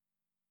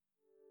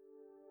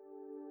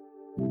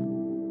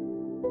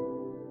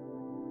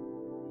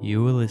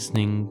You are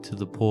listening to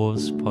the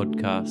Pause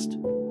Podcast,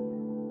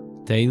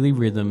 daily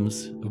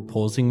rhythms of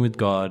pausing with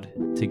God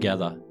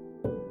together.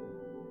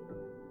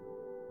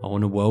 I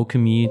want to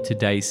welcome you to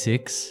day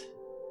 6.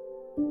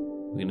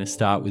 We're going to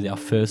start with our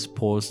first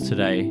pause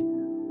today,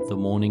 the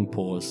morning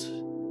pause.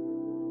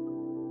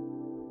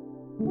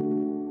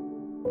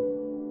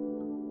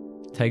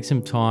 Take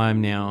some time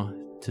now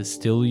to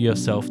still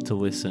yourself to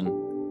listen.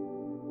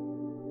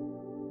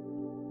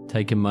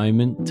 Take a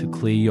moment to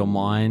clear your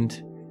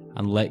mind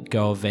and let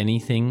go of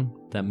anything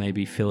that may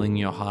be filling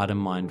your heart and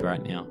mind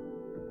right now.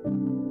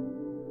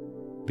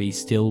 Be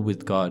still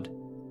with God.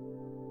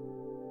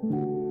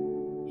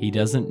 He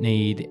doesn't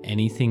need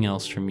anything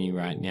else from you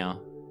right now,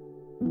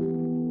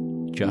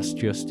 just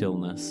your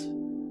stillness.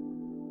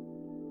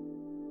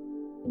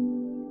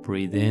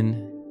 Breathe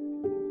in,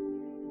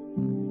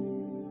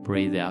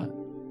 breathe out.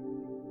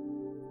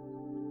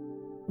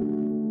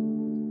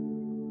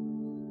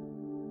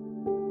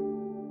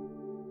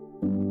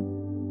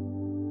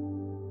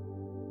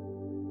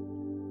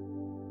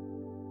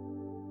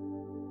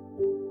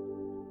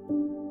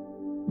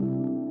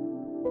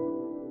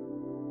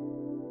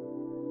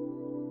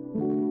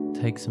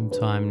 Take some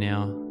time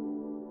now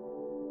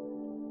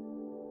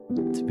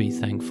to be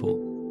thankful.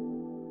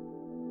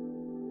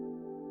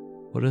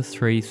 What are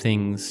 3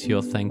 things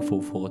you're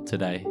thankful for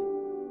today?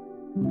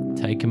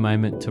 Take a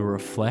moment to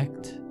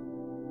reflect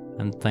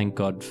and thank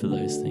God for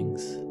those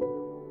things.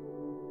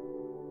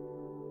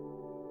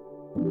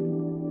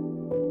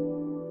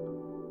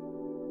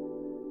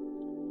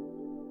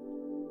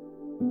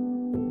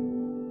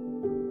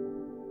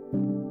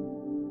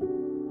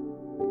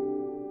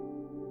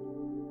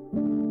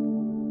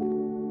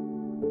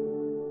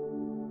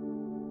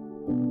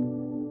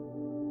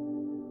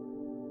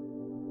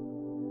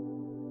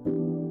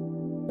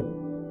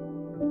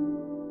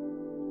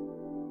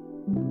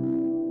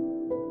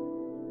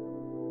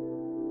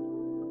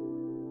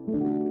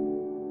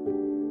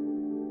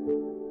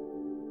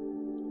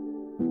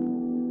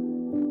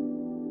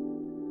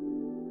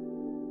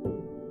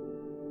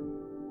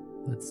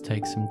 Let's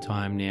take some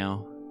time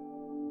now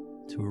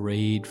to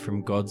read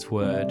from God's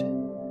Word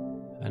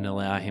and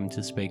allow Him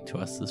to speak to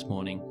us this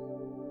morning.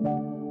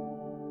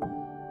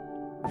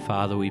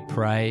 Father, we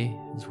pray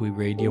as we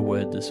read your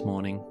Word this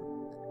morning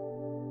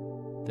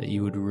that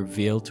you would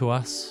reveal to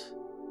us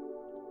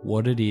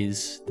what it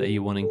is that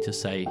you're wanting to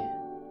say.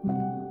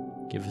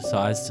 Give us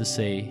eyes to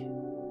see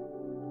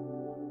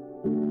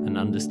and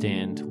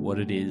understand what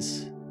it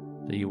is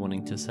that you're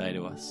wanting to say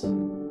to us.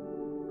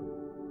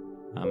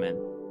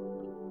 Amen.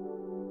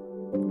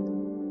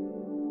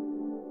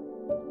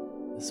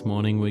 This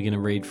morning we're going to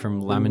read from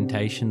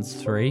Lamentations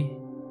 3,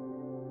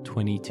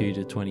 22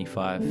 to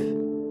 25.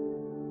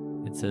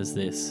 It says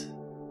this: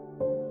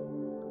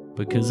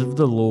 Because of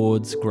the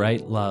Lord's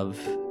great love,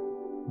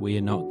 we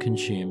are not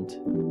consumed,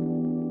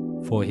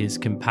 for his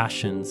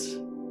compassions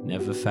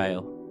never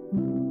fail.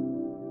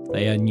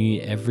 They are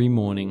new every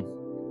morning.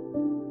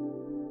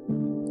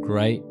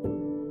 Great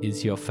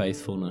is your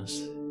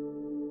faithfulness.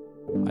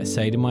 I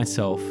say to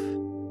myself,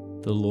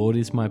 the Lord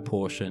is my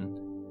portion.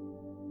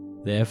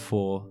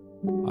 Therefore,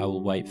 I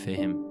will wait for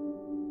him.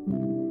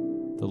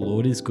 The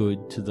Lord is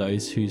good to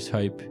those whose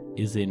hope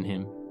is in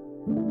him,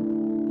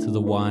 to the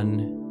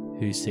one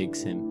who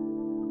seeks him.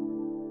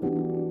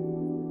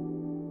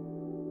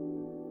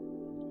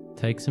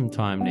 Take some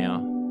time now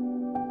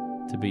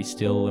to be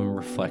still and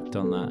reflect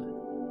on that.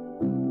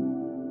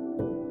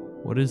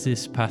 What does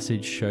this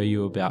passage show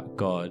you about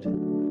God?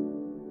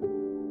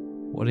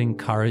 What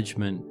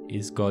encouragement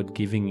is God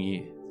giving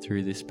you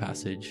through this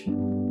passage?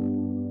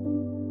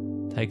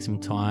 Take some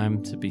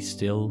time to be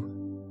still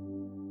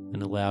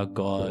and allow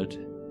God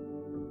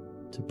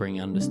to bring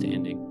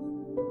understanding.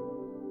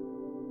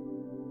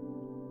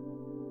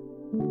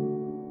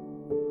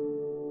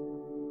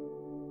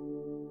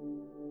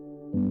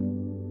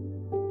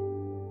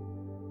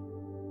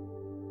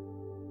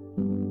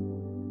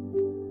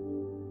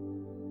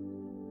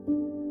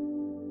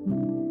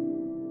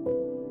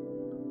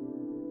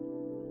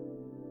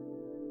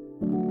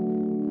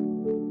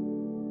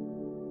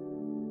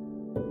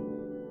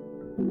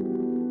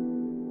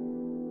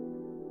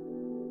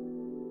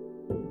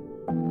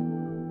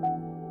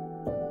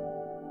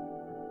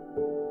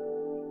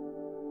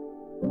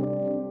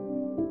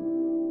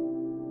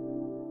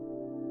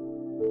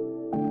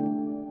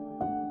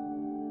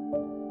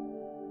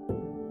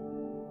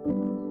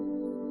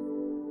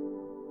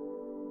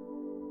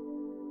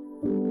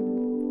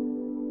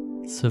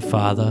 So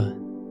Father,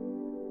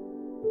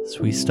 as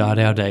we start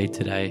our day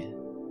today,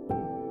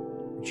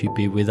 would you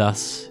be with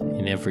us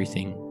in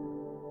everything?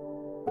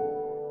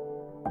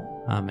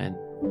 Amen.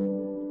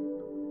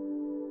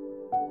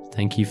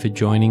 Thank you for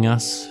joining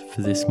us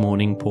for this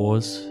morning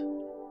pause.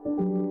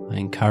 I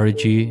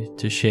encourage you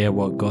to share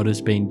what God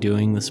has been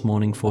doing this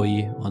morning for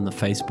you on the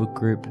Facebook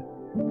group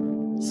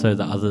so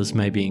that others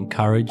may be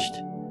encouraged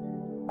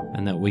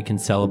and that we can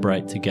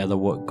celebrate together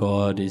what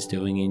God is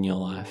doing in your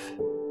life.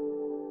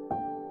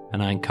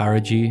 And I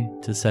encourage you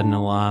to set an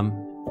alarm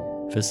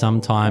for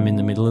some time in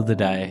the middle of the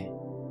day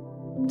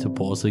to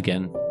pause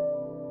again.